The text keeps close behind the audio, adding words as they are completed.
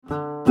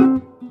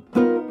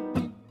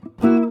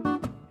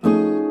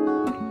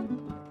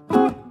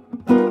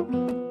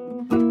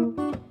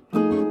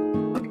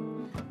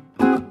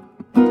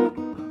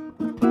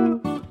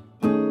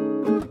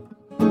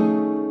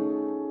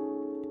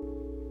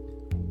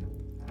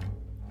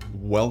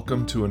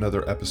Welcome to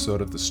another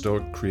episode of the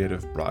Stoic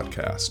Creative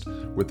Broadcast,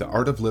 where the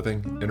art of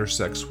living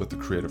intersects with the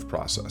creative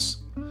process.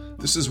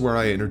 This is where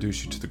I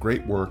introduce you to the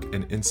great work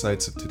and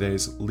insights of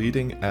today's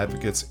leading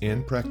advocates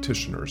and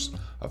practitioners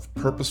of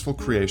purposeful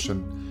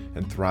creation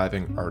and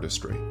thriving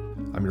artistry.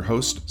 I'm your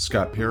host,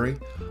 Scott Perry,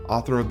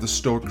 author of The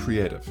Stoic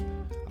Creative.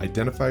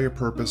 Identify your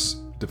purpose,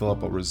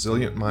 develop a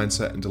resilient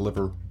mindset, and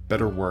deliver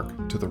better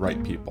work to the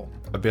right people.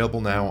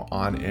 Available now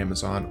on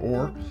Amazon,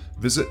 or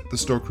visit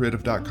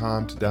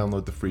thestoicreative.com to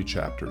download the free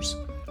chapters.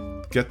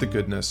 Get the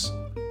goodness,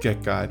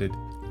 get guided,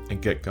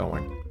 and get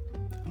going.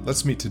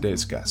 Let's meet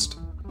today's guest.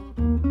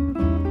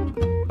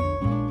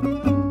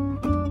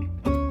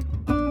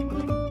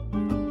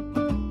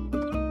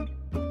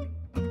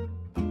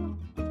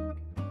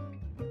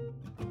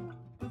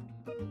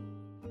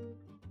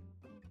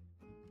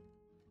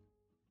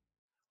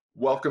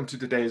 Welcome to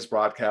today's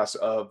broadcast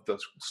of the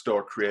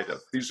Stoic Creative.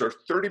 These are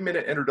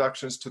 30-minute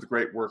introductions to the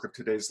great work of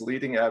today's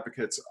leading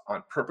advocates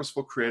on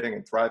purposeful creating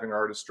and thriving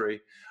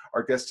artistry.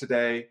 Our guest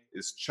today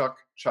is Chuck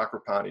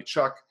Chakrapani.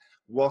 Chuck,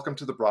 welcome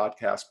to the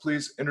broadcast.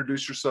 Please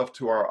introduce yourself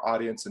to our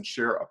audience and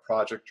share a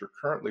project you're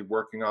currently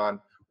working on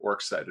or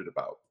excited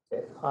about.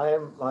 I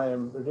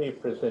am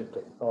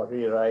representing or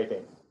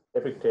rewriting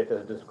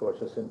Epictetus'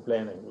 discourses in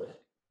plain English,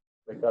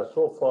 because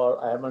so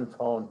far I haven't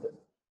found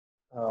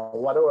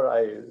whatever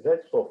I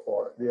read so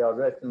far, they are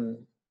written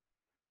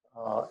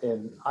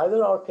in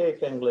either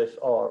archaic English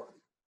or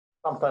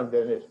sometimes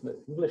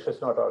English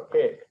is not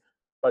archaic,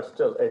 but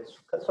still it's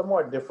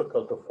somewhat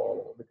difficult to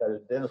follow because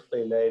it's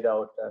densely laid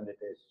out and it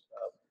is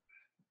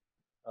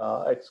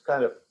it's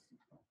kind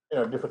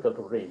of difficult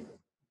to read.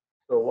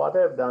 So what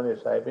I've done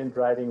is I've been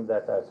writing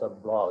that as a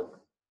blog,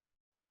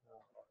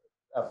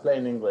 a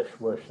plain English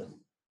version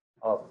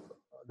of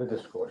the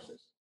discourses.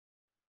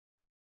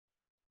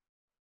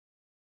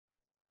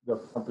 The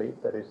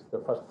complete, that is the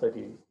first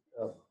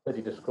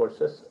 30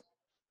 discourses,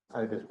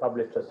 and it is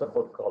published as a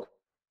book called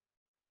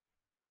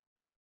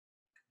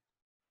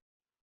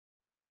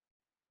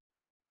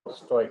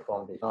Stoic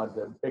Foundation. Not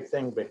the big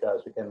thing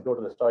because you can go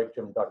to the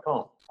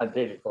stoicgym.com and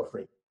read it for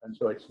free. And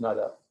so it's not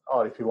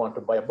or if you want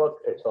to buy a book,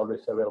 it's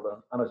always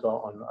available on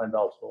Amazon and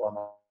also on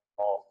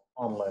all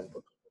online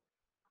books.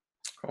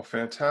 Oh,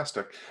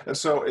 fantastic. And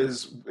so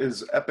is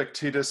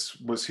Epictetus,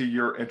 was he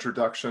your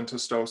introduction to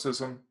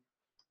Stoicism?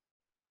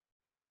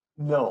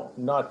 No,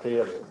 not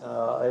really.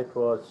 It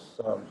was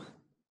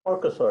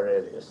Marcus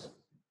Aurelius,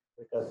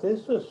 because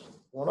this was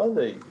one of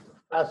the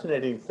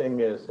fascinating thing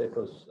is it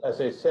was, as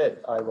I said,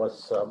 I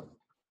was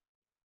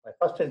my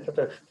first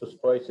introduction to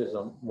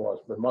Stoicism was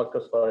with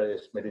Marcus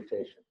Aurelius'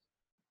 Meditations.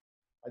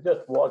 I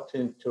just walked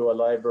into a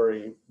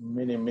library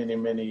many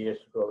years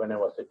ago when I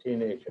was a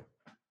teenager.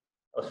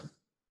 I was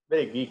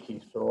very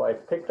geeky, so I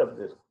picked up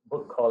this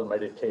book called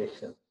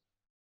Meditations.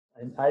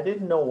 And I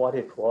didn't know what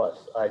it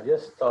was. I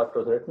just thought it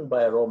was written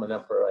by a Roman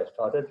emperor. I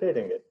started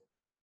reading it.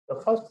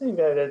 The first thing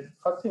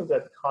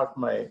that caught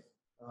my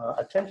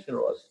attention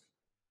was,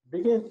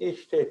 begin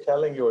each day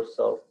telling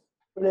yourself,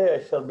 today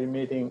I shall be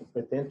meeting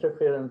with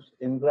interference,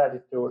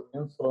 ingratitude,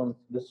 insolence,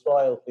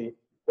 disloyalty,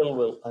 ill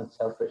will, and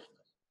selfishness.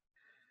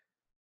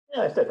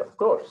 Yeah, I said, of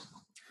course.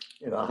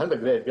 I'm the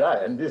great guy,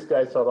 and these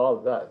guys are all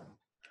that.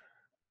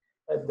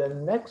 And the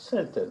next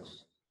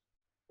sentence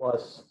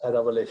was a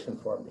revelation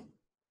for me.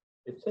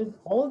 It said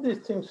all these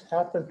things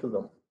happen to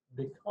them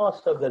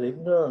because of their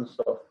ignorance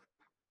of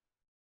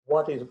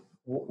what is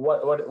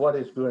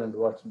good and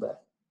what's bad.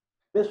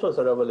 This was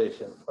a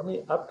revelation. For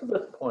me, up to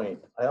that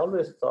point, I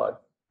always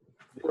thought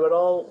they were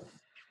all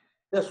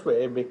this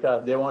way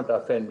because they want to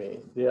offend me.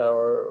 They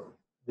are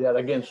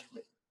against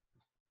me.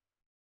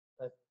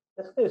 But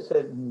this guy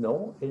said,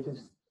 no, it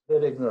is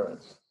their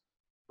ignorance.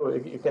 So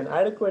you can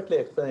adequately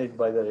explain it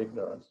by their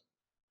ignorance.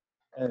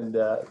 And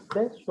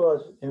this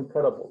was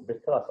incredible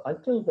because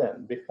until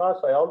then,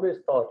 because I always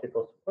thought it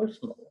was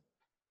personal,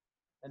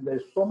 and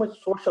there's so much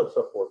social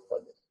support for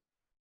this.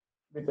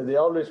 Because they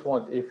always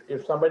want,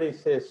 if somebody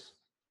says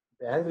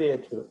they're angry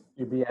at you,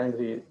 you be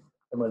angry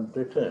in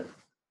return.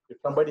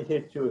 If somebody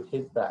hits you,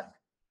 hit back.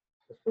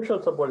 The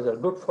social support is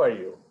good for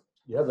you.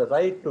 You have the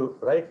right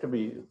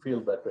to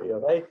feel that way. You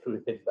have right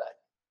to hit back.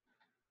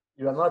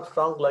 You are not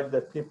strong like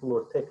that. People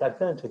will take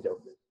advantage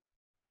of this.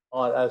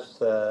 Or as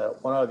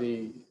one of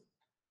the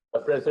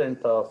president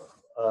of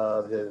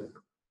the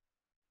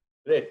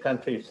great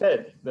country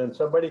said, when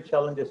somebody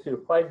challenges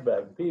you, fight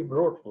back, be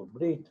brutal,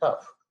 be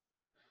tough.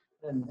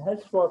 And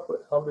that's what we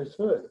always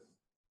heard.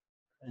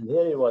 And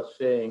here he was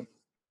saying,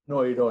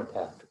 no, you don't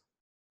have to.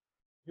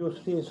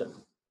 Use reason.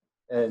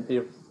 And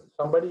if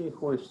somebody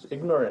who is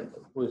ignorant,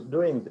 who is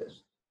doing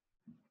this,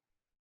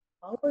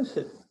 how does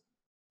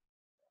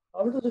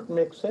it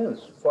make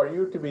sense for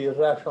you to be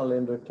irrational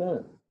in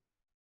return?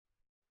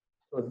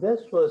 So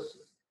this was,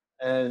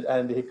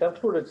 and he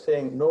concluded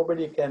saying,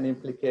 nobody can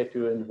implicate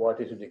you in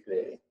what is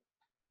degrading.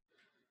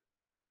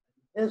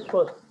 This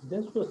was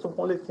the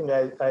only thing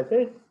I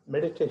read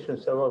meditation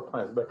several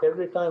times, but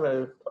every time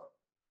I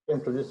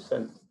came to this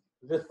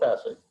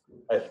passage,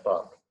 I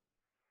stopped.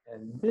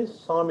 And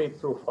this saw me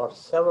through for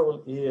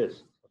several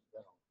years.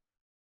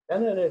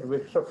 Then I read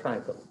Viktor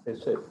Frankl. He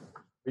said,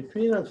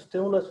 between a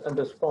stimulus and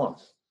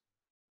response,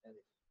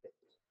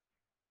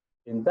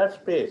 in that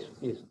space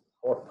is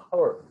our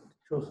power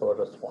to choose our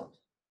response.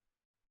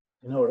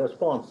 In our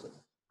response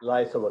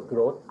lies our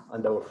growth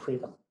and our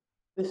freedom.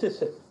 This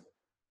is it.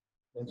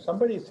 When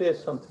somebody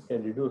says something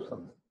and you do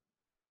something,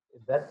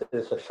 that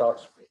is a short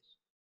space.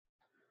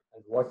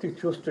 And what you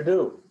choose to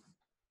do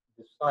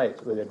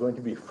decides whether you're going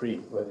to be free,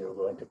 whether you're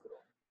going to grow.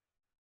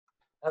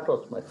 That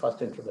was my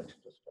first introduction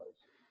to Stoicism.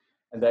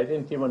 And I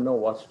didn't even know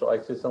what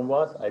Stoicism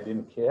was. I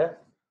didn't care.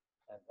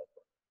 And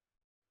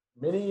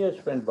many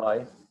years went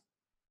by.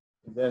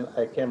 Then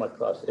I came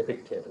across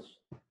Epictetus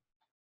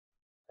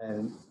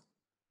and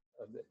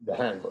the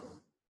handbook.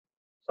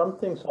 Some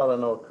things are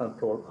in our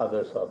control,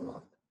 others are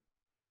not.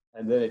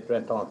 And then it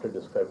went on to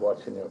describe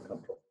what's in your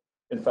control.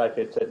 In fact,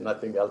 it said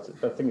nothing else,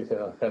 nothing is in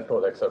our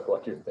control except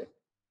what you think.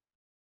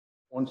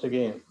 Once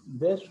again,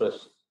 this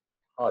was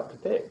hard to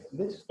take.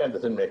 This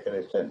doesn't make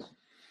any sense.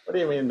 What do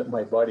you mean that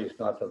my body is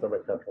not under my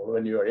control?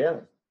 When you are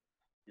young,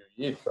 you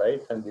eat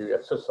right and you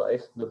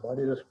exercise, the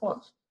body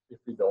responds. If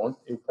you don't,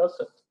 it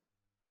doesn't.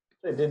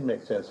 So it didn't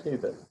make sense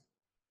either.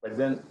 But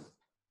then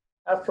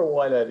after a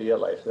while, I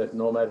realized that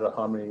no matter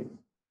how many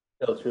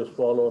pills you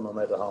swallow, no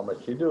matter how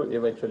much you do,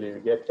 eventually you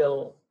get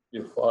ill,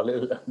 you fall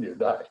ill, and you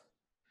die.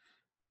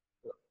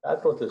 So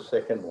that was the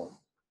second one.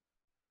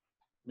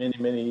 Many,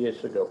 many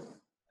years ago,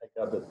 I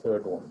got the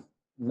third one.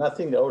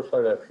 Nothing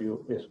outside of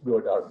you is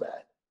good or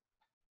bad.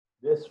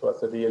 This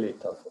was a really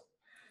tough one.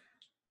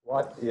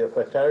 What if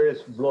a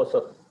terrorist blows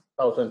up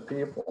 1,000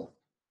 people?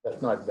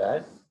 That's not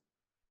bad.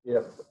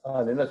 If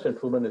an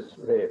innocent woman is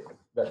raped,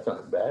 that's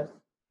not bad.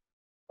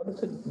 What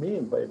does it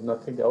mean by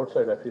nothing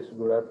outside of you is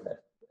good or bad?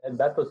 And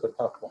that was the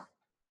tough one.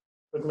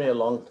 It took me a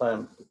long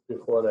time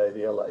before I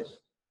realized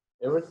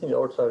everything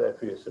outside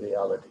of you is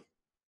reality.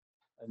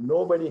 And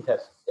nobody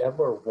has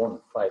ever won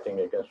fighting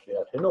against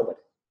reality. Nobody.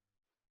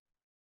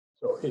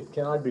 So it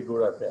cannot be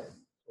good or bad.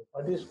 So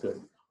what is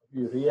good?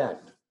 You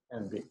react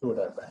and be good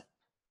or bad.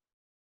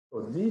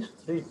 So these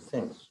three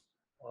things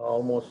are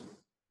almost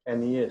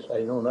 10 years.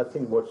 I know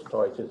nothing about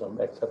Stoicism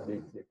except the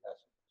passages.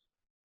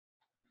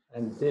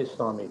 And they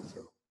saw me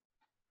through.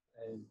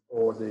 And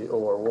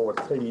over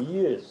 30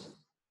 years,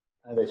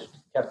 and I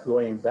kept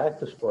going back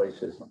to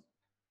Stoicism.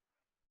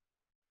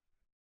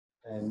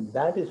 And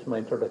that is my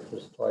introduction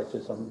to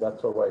Stoicism.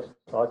 That's how I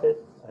started,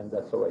 and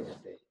that's how I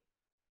stayed.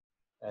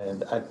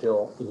 And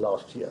until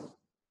last year.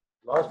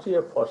 Last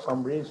year, for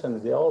some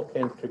reason, they all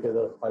came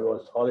together. I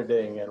was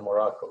holidaying in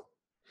Morocco.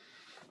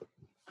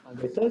 And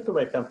I turned to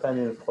my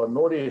companion for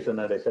no reason,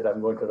 and I said,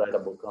 I'm going to write a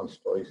book on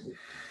Stoicism.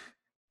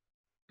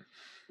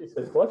 He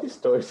said, what is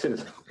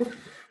Stoicism?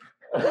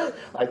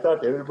 I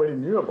thought everybody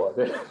knew about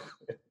it.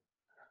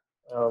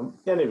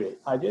 Anyway,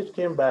 I just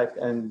came back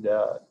and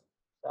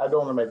sat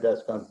down on my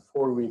desk. On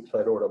 4 weeks, I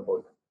wrote a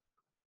book.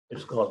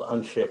 It's called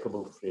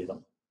Unshakable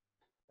Freedom.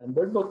 And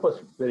that book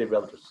was very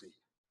well received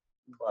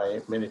by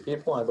many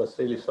people. I was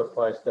really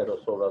surprised that it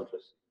was so well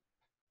received.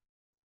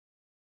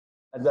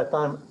 At that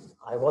time,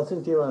 I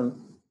wasn't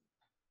even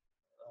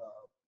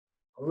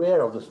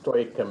aware of the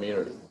Stoic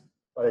community.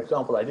 For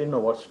example, I didn't know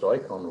what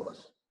Stoicon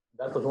was.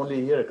 That was only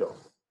a year ago.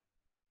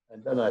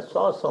 And then I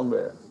saw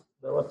somewhere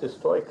there was this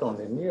Stoicon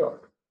in New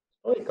York.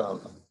 Stoicon.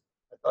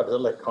 I thought, is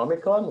it like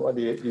Comic-Con? What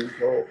do you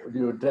go? Do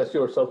you dress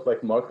yourself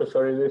like Marcus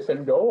Aurelius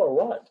and go, or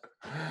what?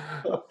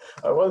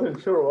 I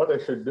wasn't sure what I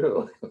should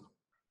do.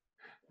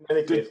 In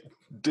any case,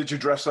 did you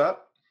dress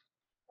up?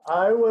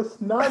 I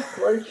was not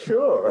quite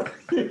sure.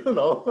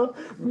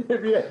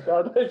 Maybe I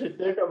thought I should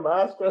take a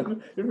mask,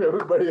 and if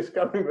everybody is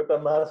coming with a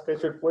mask, I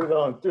should put it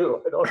on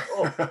too. I don't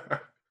know.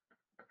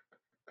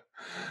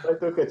 I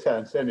took a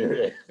chance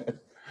anyway.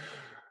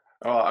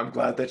 Oh, I'm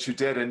glad that you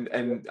did,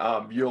 and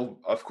you'll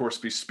of course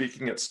be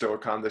speaking at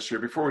Stoicon this year.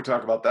 Before we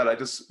talk about that,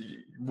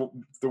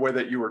 the way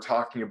that you were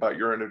talking about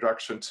your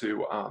introduction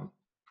to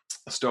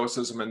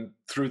Stoicism and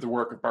through the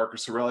work of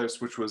Marcus Aurelius,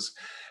 which was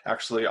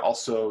actually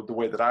also the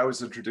way that I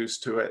was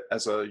introduced to it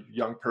as a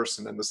young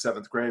person in the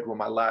 7th grade when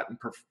my Latin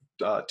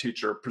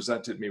teacher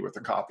presented me with a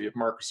copy of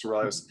Marcus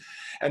Aurelius.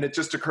 And it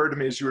just occurred to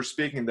me as you were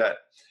speaking that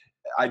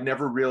I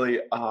never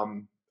really,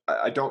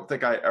 I don't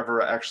think I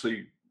ever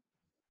actually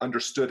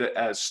understood it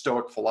as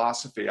Stoic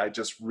philosophy. I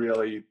just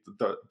really,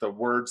 the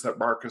words that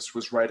Marcus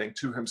was writing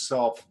to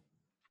himself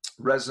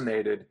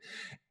resonated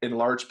in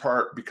large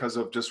part because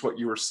of just what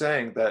you were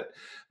saying, that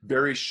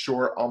very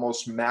short,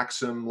 almost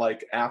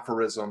maxim-like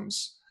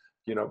aphorisms,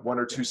 1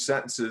 or 2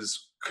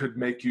 sentences could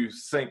make you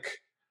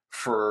think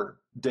for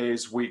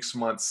days, weeks,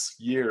 months,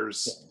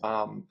 years,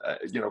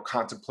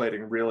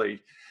 contemplating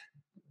really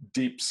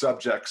deep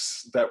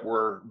subjects that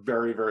were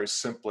very, very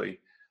simply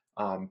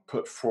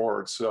put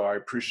forward. So I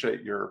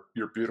appreciate your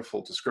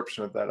beautiful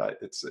description of that.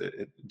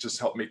 It just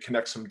helped me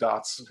connect some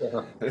dots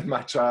in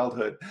my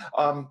childhood.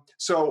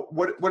 So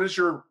what is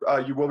your,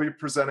 you will be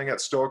presenting at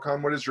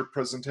Stoicon. What is your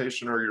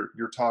presentation or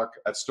your talk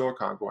at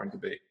Stoicon going to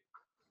be?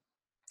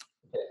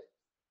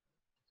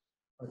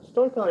 Okay.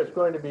 Stoicon is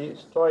going to be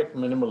Stoic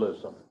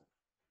minimalism.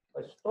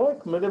 By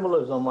Stoic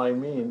minimalism, I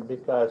mean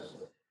because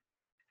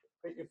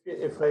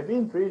if I've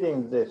been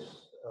reading this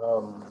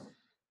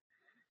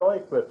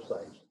Stoic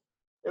websites,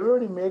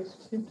 everybody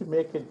seem to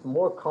make it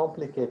more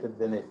complicated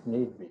than it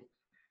need be.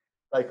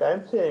 Like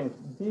I'm saying,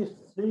 these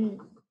three,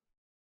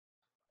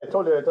 I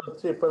told you I thought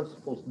three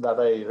principles that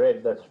I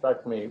read that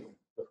struck me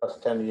the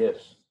first 10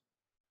 years.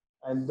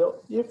 And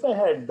if I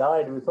had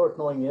died without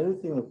knowing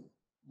anything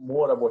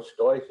more about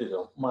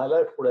Stoicism, my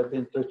life would have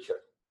been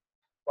richer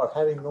for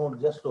having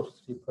known just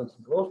those three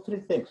principles, those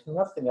three things,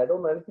 nothing. I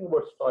don't know anything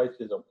about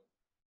Stoicism,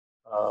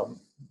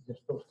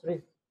 just those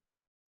three.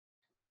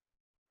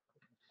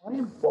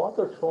 Why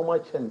bother so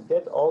much and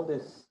get all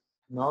this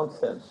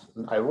nonsense?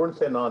 I wouldn't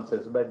say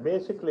nonsense, but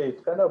basically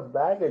it's kind of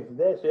baggage.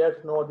 This, you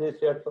have to know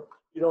this,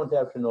 you don't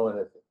have to know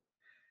anything.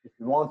 If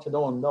you want to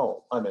know,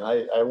 no. I mean,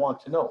 I want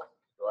to know,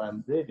 so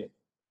I'm reading.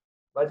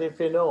 But if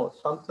you know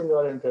something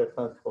are under your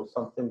control,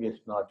 something is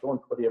not,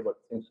 don't worry about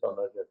things are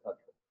under your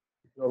control.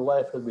 Your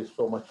life will be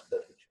so much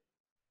richer.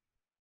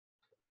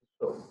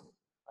 So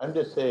I'm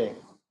just saying,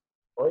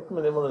 Stoic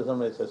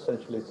minimalism is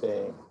essentially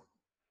saying,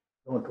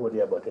 don't worry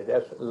about it.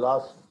 As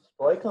last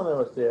Stoic when I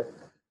was there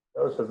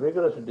was a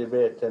vigorous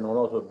debate in one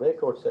of the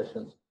breakout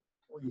sessions.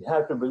 You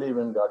have to believe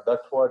in God.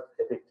 That's what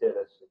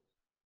Epictetus says.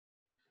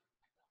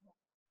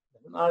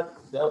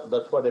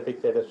 That's what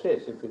Epictetus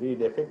says. If you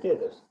read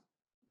Epictetus,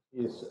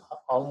 is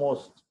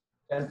almost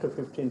 10 to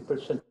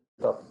 15%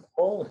 of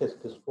all his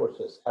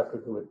discourses have to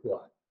do with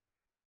God.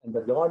 And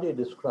the God he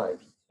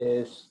describes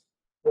is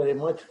very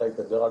much like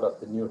the God of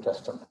the New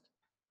Testament.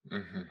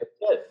 Mm-hmm. But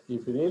yet,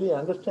 if you really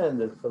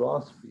understand their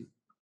philosophy,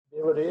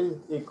 they were really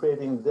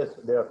equating this,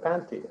 they are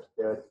pantheists,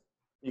 they are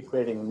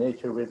equating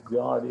nature with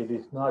God. It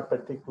is not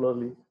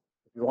particularly,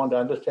 if you want to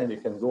understand, you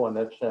can go and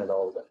understand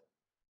all that.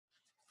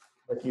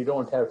 But you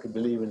don't have to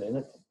believe in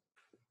anything.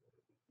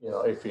 You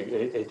know, if you,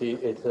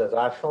 it's a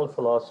rational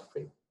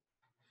philosophy.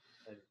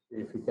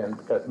 If you can,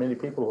 because many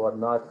people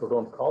who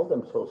don't call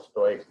themselves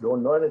Stoics,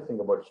 don't know anything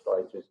about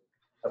Stoicism,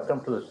 have come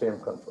to the same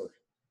conclusion.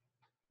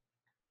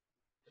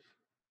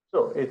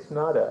 So it's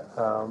not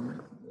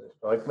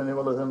Stoic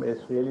minimalism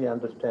is really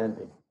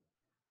understanding.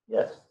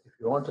 Yes, if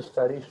you want to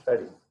study,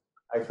 study.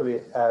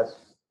 Actually, as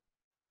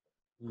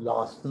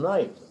last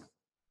night,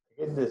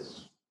 I get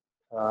this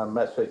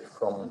message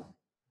on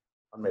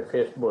my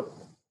Facebook.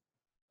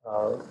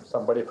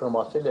 Somebody from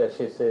Australia,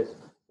 she says,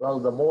 well,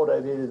 the more I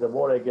read it, the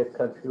more I get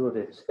confused.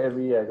 It's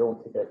heavy. I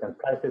don't think I can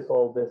practice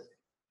all this.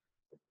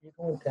 But you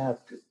don't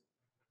have to.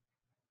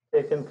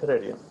 Take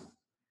Enchiridion.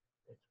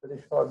 It's a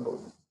very short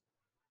book.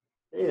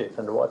 Read it,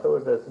 and whatever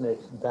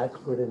resonates, that's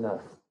good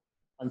enough.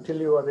 Until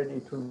you are ready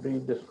to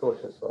read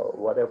discourses or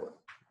whatever.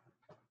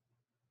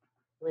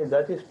 I mean,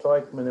 that is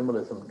Stoic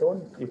minimalism.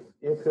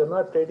 If you're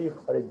not ready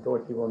for it,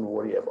 don't even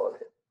worry about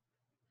it.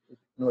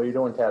 No, you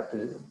don't have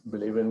to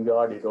believe in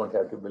God. You don't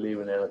have to believe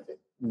in anything.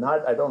 I'm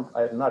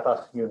not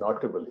asking you not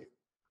to believe.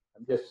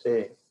 I'm just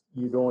saying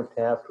you don't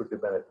have to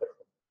benefit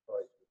from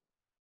it.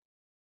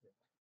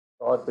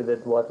 Start with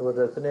it, whatever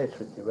resonates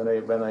with you.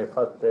 When I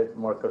first read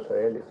Marcus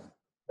Aurelius,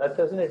 that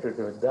resonated with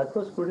me. That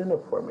was good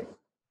enough for me.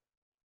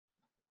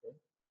 Okay?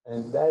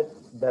 And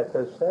that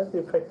has had the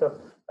effect of,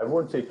 I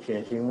wouldn't say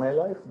changing my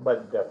life,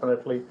 but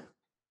definitely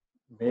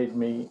made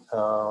my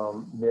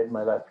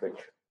life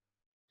richer.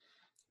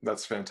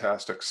 That's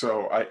fantastic.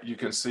 So you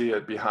can see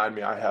it behind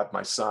me. I have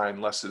my sign,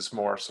 less is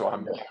more. So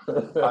I'm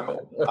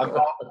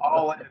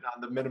all in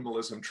on the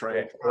minimalism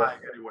train.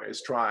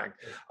 Trying.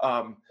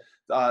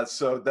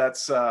 So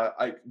that's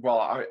I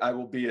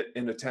will be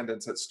in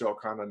attendance at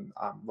StoiCon, and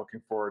I'm looking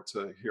forward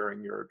to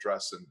hearing your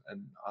address,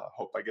 and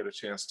hope I get a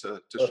chance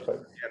to share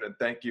again. And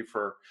thank you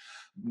for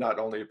not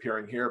only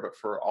appearing here, but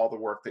for all the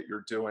work that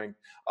you're doing.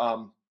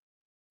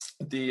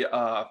 The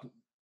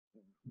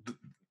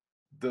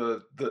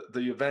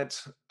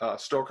event,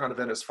 StoiCon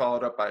event, is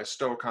followed up by a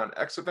StoiCon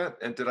X event.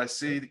 And did I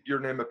see your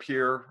name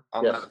appear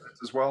on that event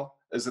as well?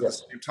 Is it the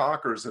same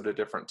talk, or is it a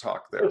different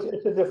talk there?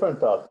 It's a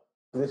different talk.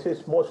 This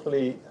is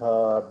mostly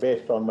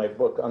based on my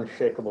book,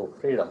 Unshakable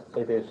Freedom.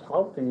 It is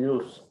how to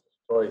use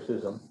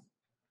Stoicism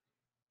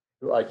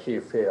to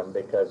achieve freedom,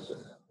 because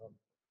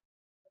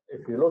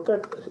if you look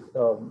at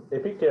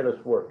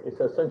Epictetus' work, it's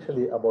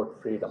essentially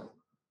about freedom.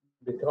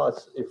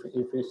 Because if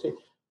you see,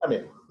 I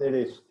mean,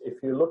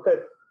 if you look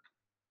at,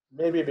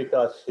 maybe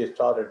because he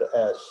started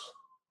as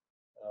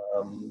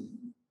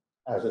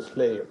a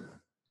slave.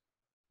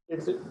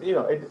 It's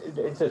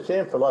it's the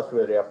same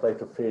philosophy they apply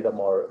to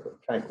freedom or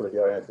tranquility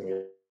or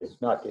anything.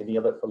 It's not any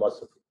other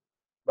philosophy,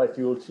 but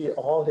you will see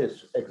all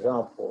his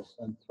examples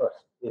and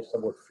thrust is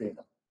about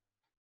freedom.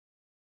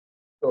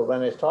 So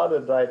when I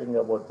started writing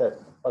about that,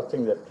 first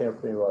thing that came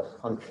to me was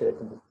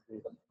unshakable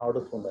freedom. How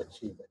does one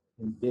achieve it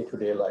in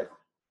day-to-day life?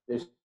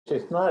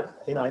 It's not.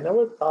 I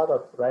never thought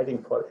of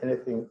writing for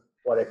anything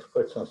for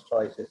experts on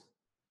Stoicism.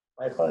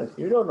 My friends,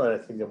 you don't know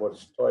anything about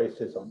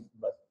Stoicism,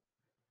 but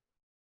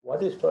what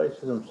does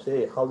Stoicism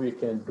say, how you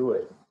can do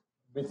it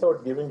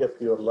without giving up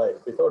your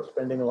life, without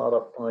spending a lot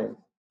of time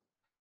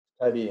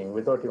studying,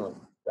 without even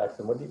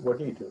practicing? What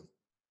do you do?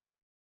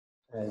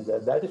 And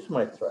that is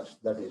my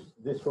thrust.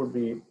 This would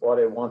be what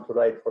I want to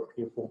write for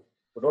people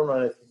who don't know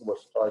anything about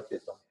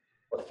Stoicism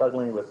or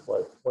struggling with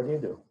life, what do you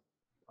do?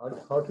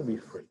 How to be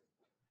free?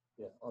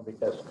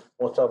 Because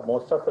most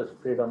of us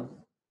freedom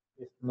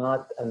is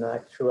not an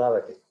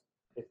actuality.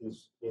 It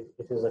is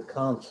a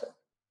concept.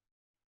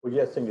 We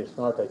just think it's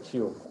not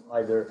achievable.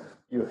 Either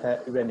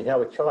when you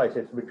have a choice,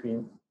 it's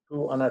between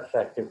two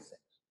unattractive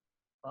things.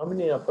 How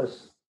many of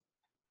us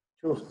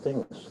choose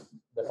things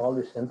that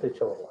always enrich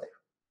our life?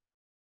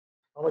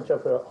 How much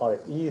of us are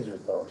at ease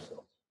with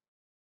ourselves?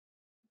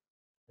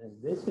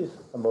 And this is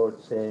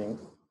about saying,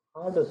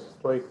 how does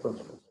Stoic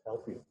principles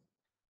help you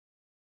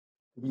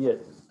be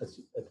at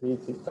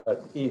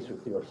ease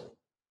with yourself?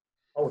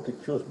 How to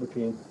choose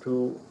between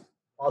two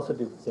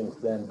positive things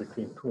than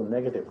between two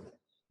negative things.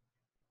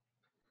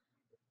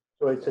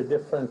 So it's a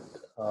different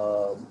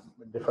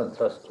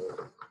thrust to it.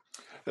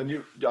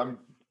 And I'm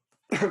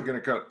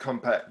going to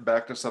come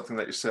back to something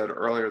that you said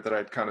earlier that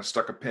I'd kind of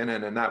stuck a pin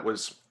in, and that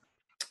was,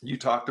 you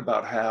talked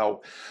about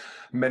how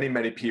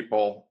many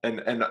people,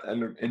 and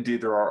indeed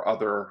there are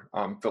other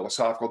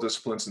philosophical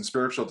disciplines and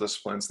spiritual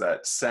disciplines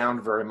that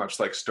sound very much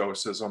like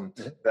Stoicism,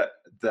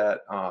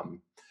 that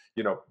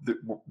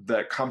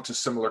come to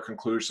similar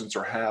conclusions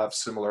or have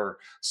similar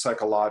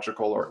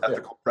psychological or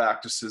ethical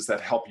practices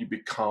that help you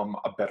become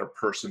a better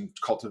person,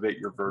 cultivate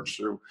your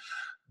virtue,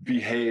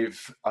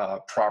 behave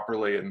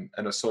properly in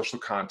a social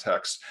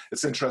context.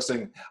 It's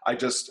interesting. I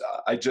just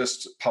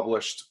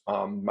published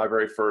my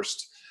very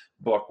first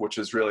book, which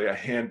is really a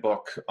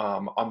handbook,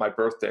 on my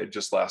birthday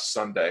just last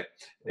Sunday.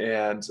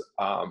 And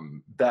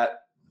that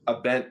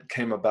event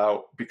came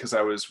about because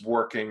I was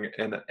working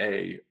in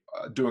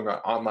doing an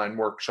online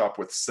workshop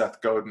with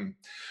Seth Godin,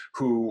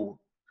 who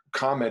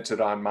commented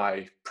on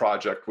my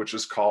project, which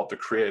is called the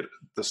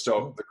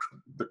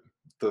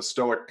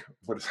Stoic,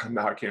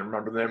 now I can't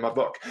remember the name of my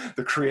book,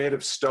 The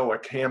Creative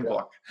Stoic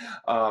Handbook.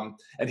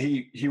 And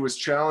he was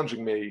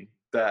challenging me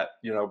that,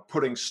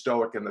 putting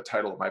Stoic in the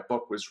title of my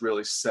book was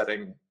really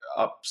setting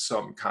up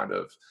some kind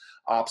of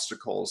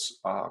obstacles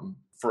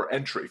for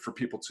entry, for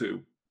people to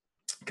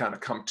kind of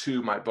come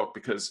to my book,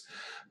 because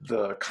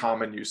the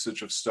common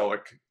usage of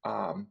Stoic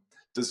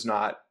does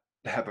not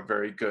have a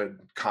very good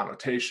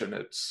connotation.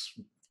 It's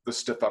the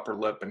stiff upper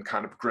lip and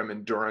kind of grim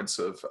endurance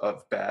of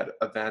bad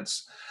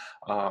events.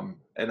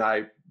 And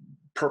I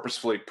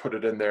purposefully put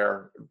it in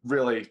there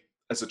really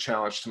as a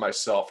challenge to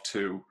myself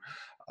to,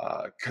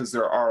 because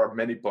there are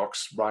many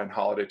books. Ryan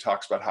Holiday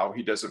talks about how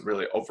he doesn't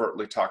really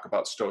overtly talk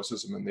about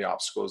Stoicism and the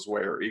obstacle is the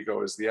way, or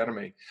ego is the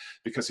enemy,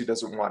 because he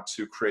doesn't want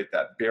to create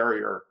that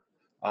barrier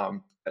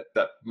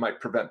that might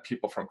prevent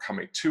people from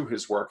coming to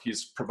his work.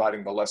 He's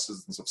providing the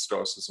lessons of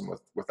Stoicism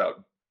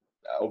without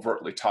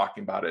overtly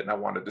talking about it. And I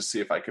wanted to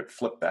see if I could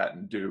flip that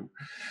and do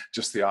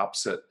just the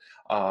opposite.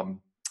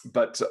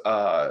 But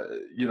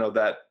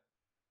that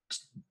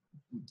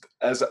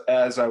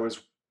as I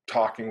was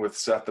talking with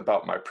Seth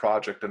about my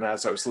project, and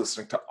as I was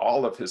listening to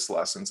all of his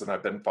lessons, and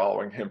I've been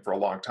following him for a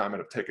long time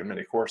and have taken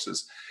many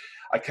courses,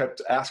 I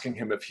kept asking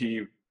him if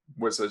he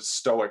was a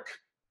Stoic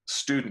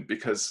student,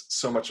 because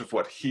so much of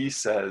what he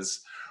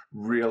says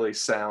really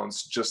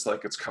sounds just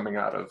like it's coming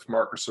out of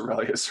Marcus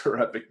Aurelius or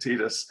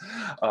Epictetus,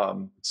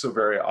 so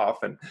very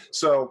often.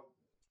 So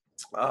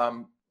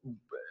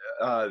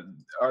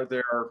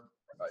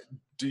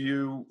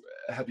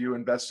have you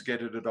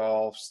investigated at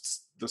all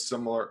the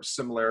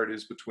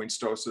similarities between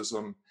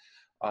Stoicism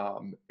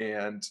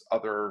and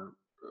other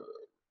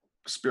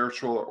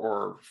spiritual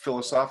or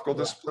philosophical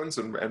disciplines,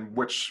 and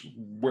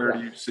where do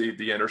you see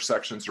the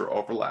intersections or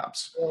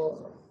overlaps?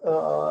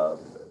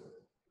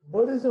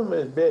 Buddhism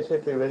is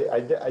basically very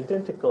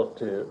identical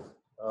to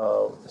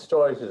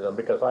Stoicism,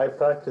 because I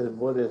practiced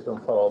Buddhism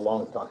for a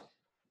long time.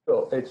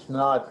 So it's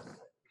not.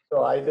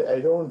 So I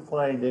don't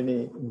find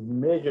any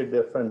major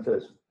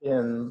differences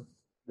in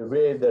the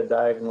way they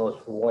diagnose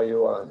why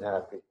you are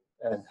unhappy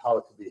and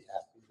how to be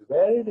happy.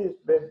 Where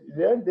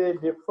they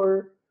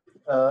differ,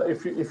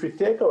 if you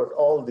take out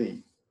all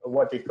the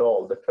what you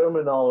call the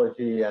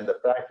terminology and the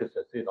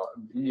practices,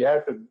 you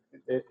have to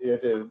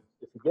if you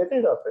get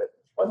rid of it,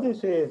 what they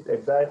say is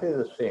exactly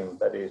the same.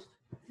 That is,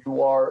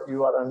 you are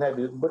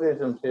unhappy.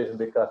 Buddhism says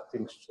because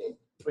things change,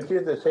 which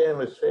is the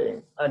same as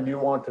saying, and you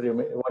want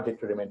it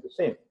to remain the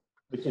same,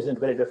 which isn't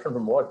very different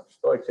from what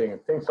Stoics saying.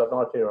 Things are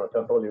not under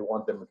control. You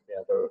want them to be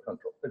under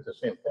control. It's the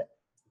same thing.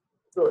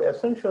 So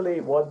essentially,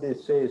 what they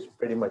say is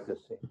pretty much the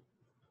same.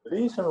 The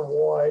reason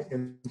why,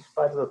 in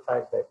spite of the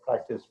fact that I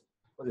practiced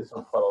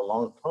Buddhism for a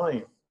long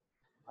time,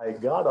 I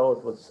got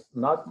out was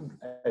not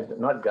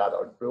got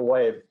out. But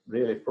why I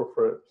really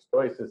prefer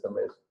Stoicism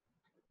is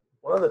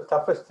one of the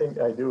toughest things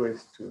I do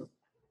is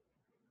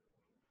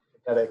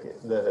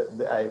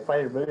I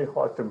find it very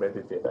hard to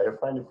meditate. I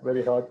find it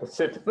very hard to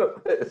sit in a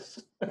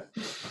place.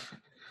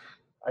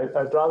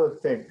 I'd rather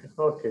think,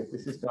 okay,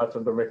 this is not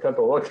under my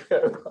control.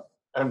 Okay,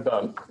 I'm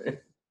done.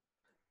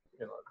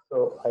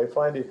 So I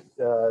find it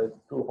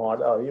too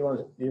hard.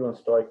 Even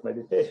Stoic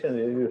meditation,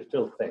 you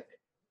still think.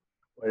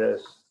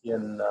 Whereas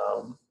in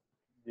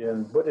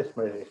Buddhist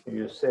meditation,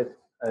 you sit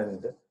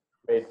and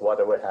wait.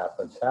 Whatever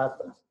happens,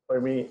 happens.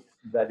 For me,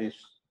 that is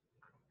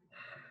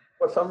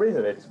For some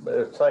reason, it's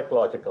a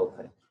psychological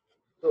thing.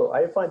 So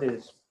I find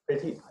it's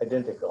pretty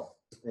identical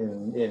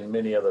in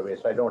many other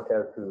ways. I don't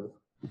have to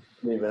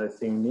believe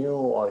anything new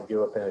or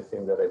give up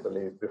anything that I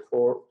believed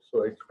before.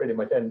 So it's pretty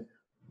much, and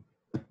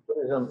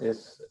Buddhism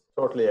is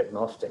totally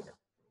agnostic,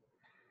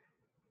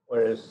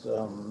 whereas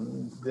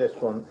this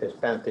one is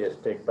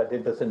pantheistic, but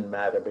it doesn't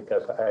matter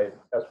because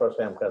as far as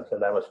I'm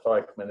concerned, I'm a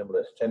Stoic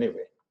minimalist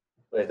anyway.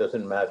 So it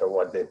doesn't matter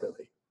what they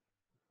believe.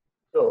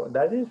 So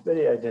that is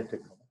very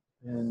identical.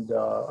 And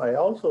I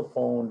also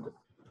found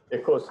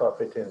echoes of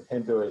it in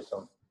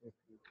Hinduism. If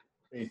you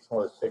read some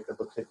of the sacred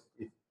books,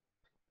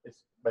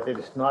 but it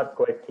is not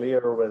quite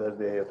clear whether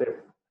they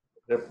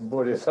rip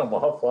Buddhism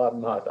off or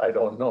not. I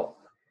don't know.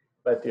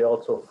 But you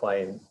also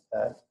find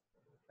that.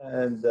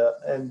 And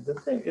the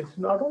thing, it's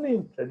not only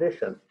in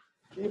tradition.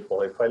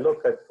 People, if I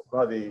look at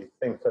one of the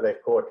things that I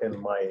quote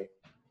in my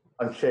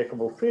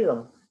Unshakable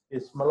Freedom,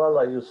 is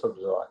Malala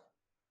Yousafzai.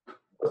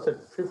 Was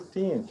at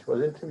 15, she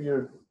was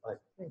interviewed, I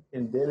think,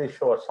 in Daily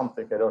Show or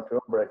something, I don't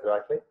remember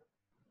exactly.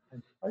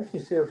 And what she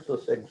said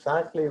was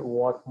exactly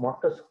what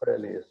Marcus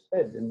Aurelius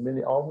said in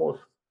many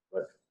almost,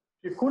 but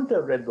she couldn't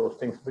have read those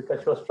things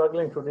because she was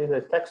struggling to read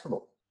a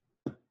textbook.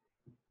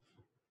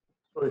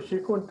 So she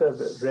couldn't have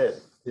read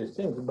these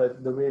things,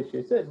 but the way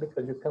she said,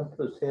 because you come to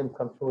the same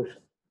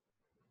conclusion.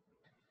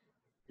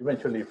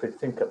 Eventually, if you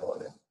think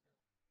about it.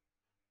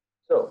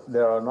 So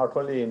there are not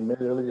only in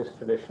many religious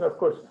traditions, of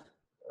course,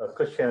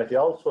 Christianity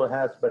also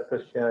has, but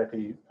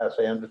Christianity, as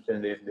I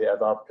understand it, they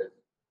adopted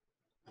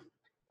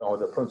some of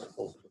the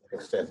principles to the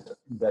extent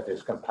that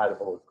is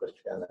compatible with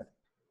Christianity.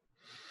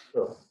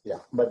 So,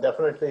 yeah, but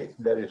definitely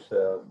there is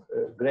a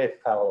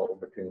great parallel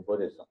between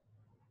Buddhism.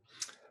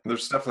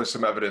 There's definitely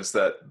some evidence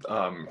that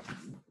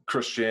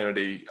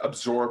Christianity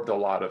absorbed a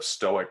lot of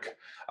Stoic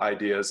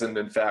ideas. And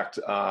in fact,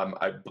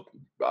 I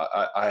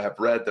have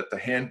read that the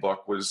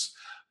handbook was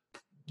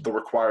the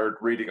required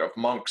reading of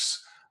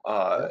monks,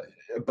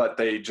 but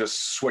they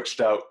just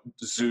switched out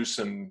Zeus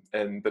and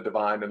the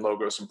divine and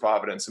Logos and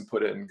Providence and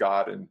put in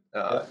God and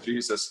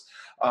Jesus.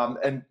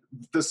 And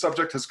this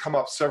subject has come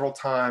up several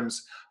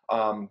times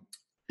on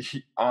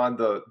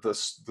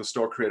the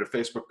Stoic Creative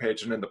Facebook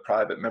page and in the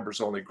private members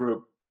only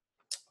group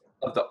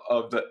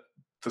of the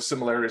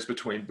similarities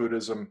between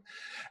Buddhism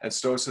and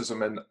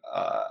Stoicism. And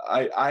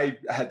I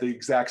had the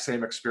exact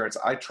same experience.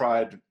 I had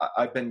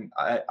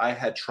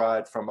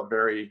tried from a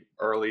very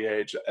early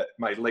age, at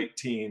my late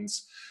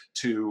teens,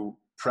 to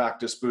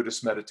practice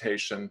Buddhist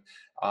meditation.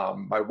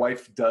 My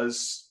wife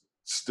does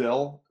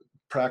still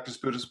practice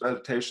Buddhist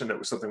meditation. It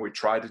was something we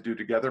tried to do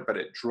together, but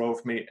it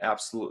drove me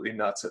absolutely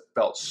nuts. It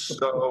felt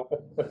so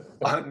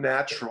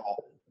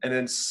unnatural. And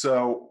then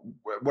so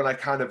when I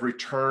kind of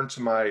returned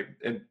to my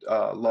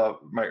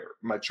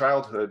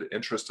childhood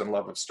interest and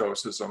love of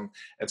Stoicism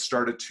and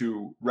started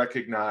to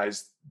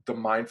recognize the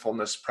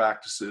mindfulness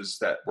practices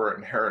that were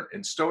inherent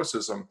in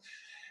Stoicism,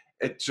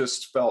 it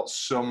just felt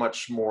so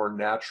much more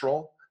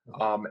natural.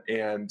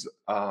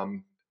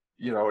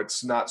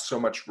 It's not so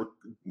much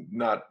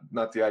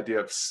not the idea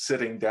of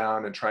sitting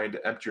down and trying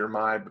to empty your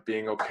mind, but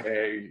being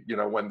okay,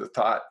 when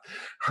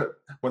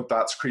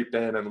thoughts creep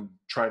in and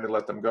trying to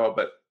let them go,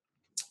 but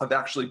of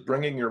actually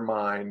bringing your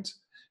mind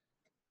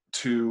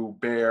to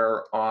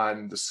bear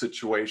on the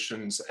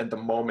situations and the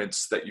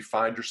moments that you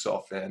find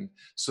yourself in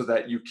so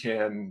that you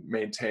can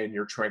maintain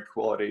your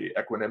tranquility,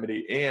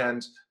 equanimity,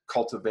 and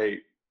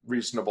cultivate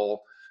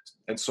reasonable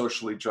and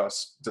socially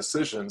just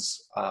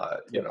decisions,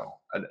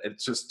 and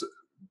it's just,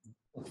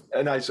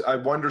 and I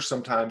wonder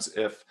sometimes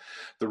if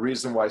the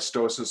reason why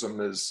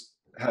Stoicism is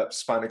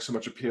finding so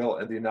much appeal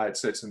in the United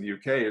States and the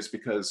UK is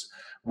because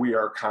we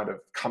are kind of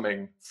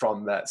coming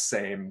from that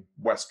same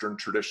Western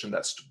tradition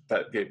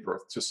that gave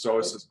birth to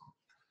Stoicism.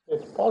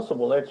 It's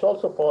possible. It's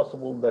also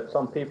possible that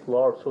some people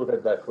are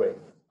suited that way,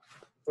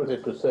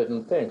 suited to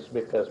certain things,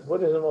 because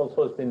Buddhism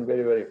also has been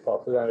very, very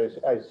popular.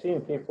 I've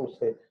seen people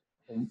say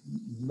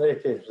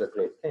meditation is a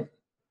great thing.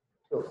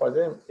 So for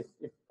them,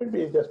 it could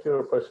be just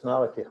your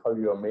personality, how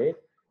you are made.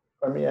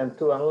 For me, I'm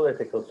too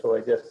analytical, so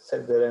I just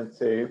sit there and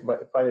say,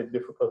 I find it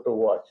difficult to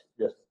watch,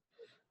 just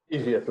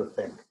easier to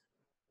think.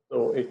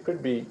 So it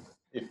could be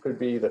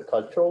the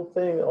cultural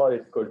thing, or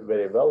it could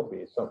very well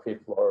be some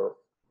people are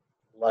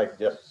like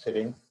just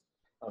sitting,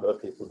 other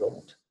people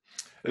don't.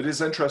 It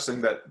is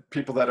interesting that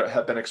people that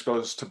have been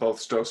exposed to both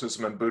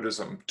Stoicism and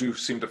Buddhism do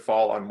seem to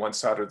fall on one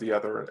side or the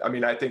other. I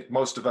mean, I think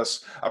most of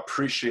us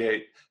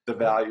appreciate the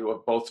value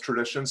of both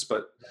traditions,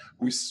 but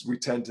we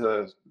tend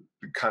to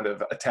kind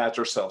of attach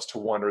ourselves to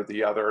one or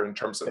the other in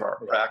terms of our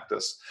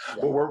practice.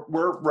 Yeah. Well,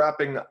 we're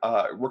wrapping,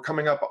 we're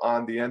coming up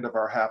on the end of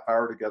our half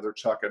hour together,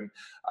 Chuck, and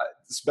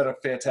it's been a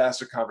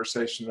fantastic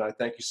conversation. And I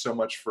thank you so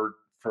much for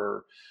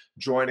for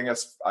joining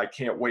us. I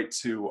can't wait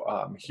to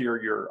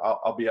hear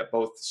I'll be at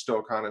both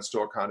StoiCon and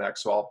StoiCon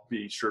X, so I'll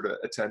be sure to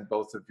attend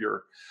both of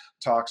your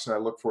talks, and I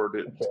look forward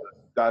to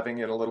diving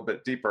in a little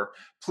bit deeper.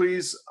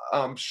 Please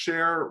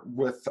share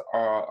with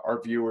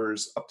our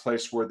viewers a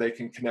place where they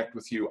can connect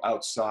with you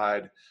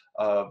outside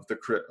of the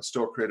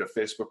Stoic Creative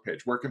Facebook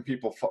page. Where can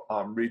people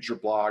read your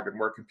blog, and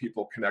where can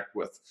people connect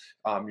with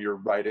your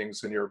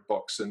writings and your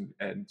books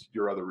and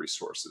your other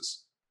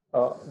resources?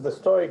 The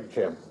Stoic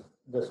Gym.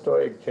 The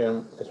Stoic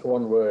Gym is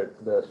one word,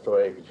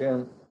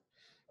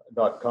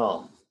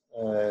 thestoicgym.com.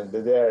 And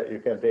there you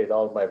can read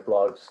all my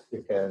blogs.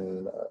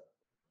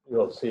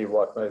 You'll see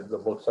what the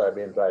books I've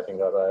been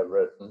writing or I've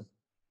written.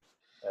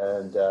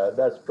 And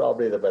that's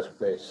probably the best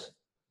place.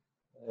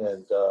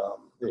 And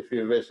if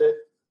you visit,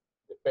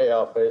 the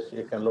payoff is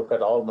you can look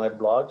at all my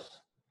blogs.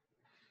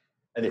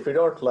 And if you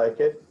don't like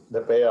it,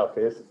 the payoff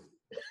is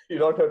you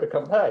don't have to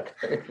come back.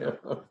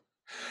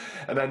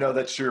 And I know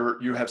that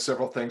you have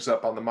several things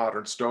up on the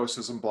Modern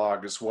Stoicism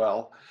blog as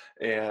well.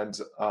 And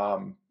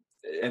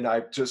I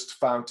just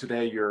found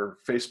today your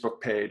Facebook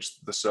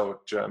page, The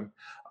Stoic Gym.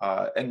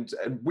 And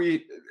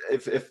we,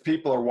 if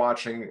people are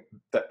watching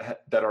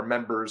that are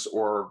members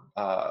or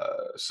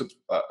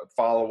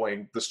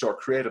following the Stoic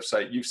Creative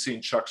site, you've seen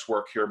Chuck's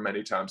work here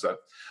many times. I've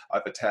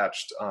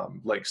attached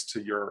links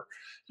to your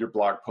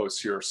blog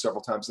posts here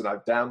several times, and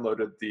I've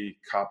downloaded the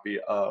copy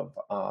of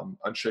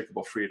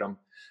Unshakable Freedom,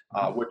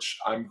 which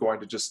I'm going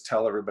to just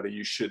tell everybody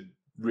you should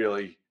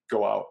really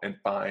go out and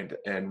find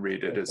and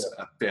read. It is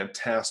a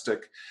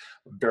fantastic,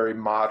 very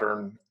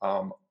modern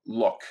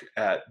look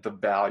at the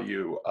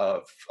value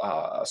of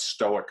a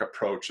Stoic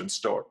approach and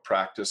Stoic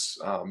practice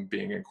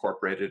being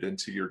incorporated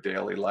into your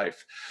daily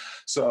life.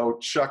 So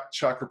Chuck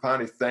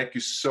Chakrapani, thank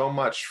you so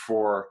much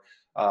for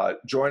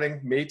joining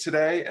me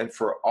today and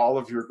for all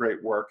of your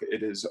great work.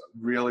 It is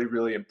really,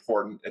 really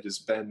important. It has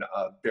been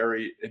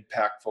very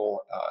impactful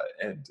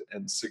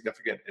and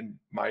significant in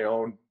my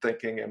own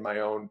thinking and my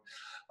own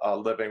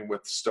living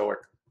with Stoic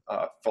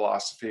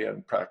philosophy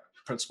and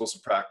principles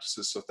and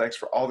practices. So thanks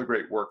for all the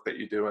great work that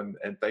you do, and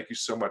thank you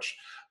so much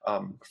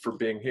for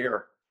being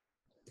here.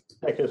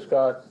 Thank you,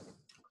 Scott.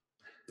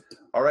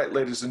 All right,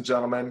 ladies and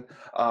gentlemen,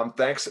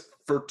 thanks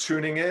for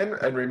tuning in.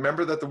 And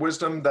remember that the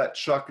wisdom that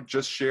Chuck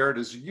just shared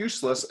is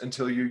useless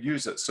until you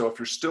use it. So if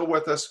you're still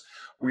with us,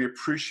 we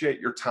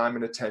appreciate your time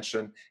and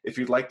attention. If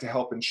you'd like to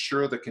help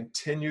ensure the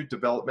continued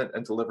development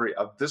and delivery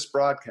of this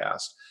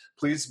broadcast,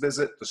 please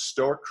visit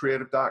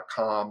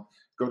thestoiccreative.com.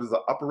 Go to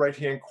the upper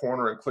right-hand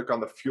corner and click on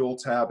the Fuel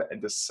tab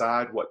and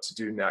decide what to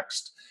do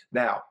next.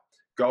 Now,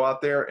 go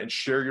out there and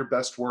share your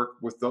best work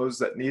with those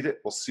that need it.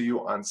 We'll see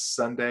you on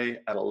Sunday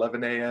at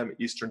 11 a.m.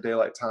 Eastern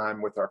Daylight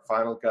Time with our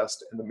final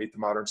guest in the Meet the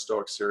Modern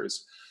Stoic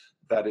series.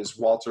 That is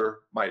Walter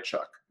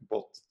Majchuk.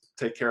 We'll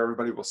take care,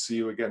 everybody. We'll see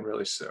you again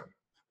really soon.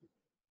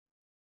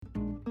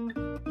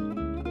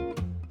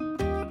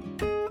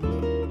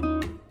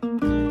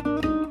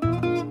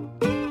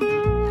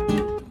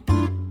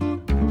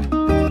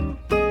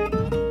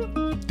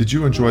 Did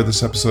you enjoy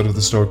this episode of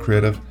The Stoic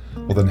Creative?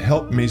 Well, then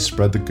help me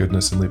spread the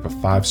goodness and leave a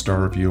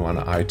 5-star review on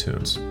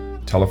iTunes.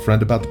 Tell a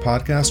friend about the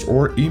podcast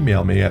or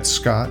email me at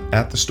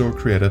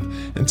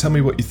scott@thestoiccreative and tell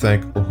me what you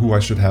think or who I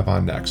should have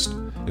on next.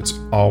 It's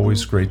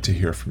always great to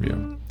hear from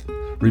you.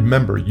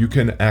 Remember, you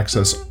can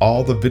access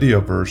all the video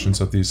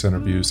versions of these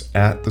interviews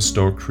at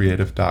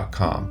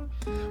thestoiccreative.com.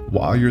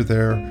 While you're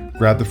there,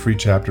 grab the free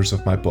chapters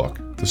of my book,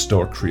 The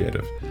Stoic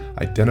Creative.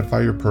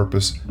 Identify your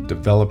purpose,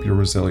 develop your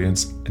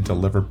resilience, and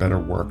deliver better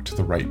work to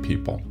the right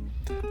people.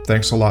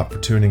 Thanks a lot for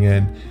tuning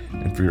in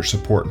and for your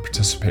support and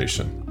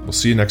participation. We'll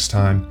see you next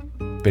time,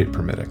 fate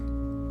permitting.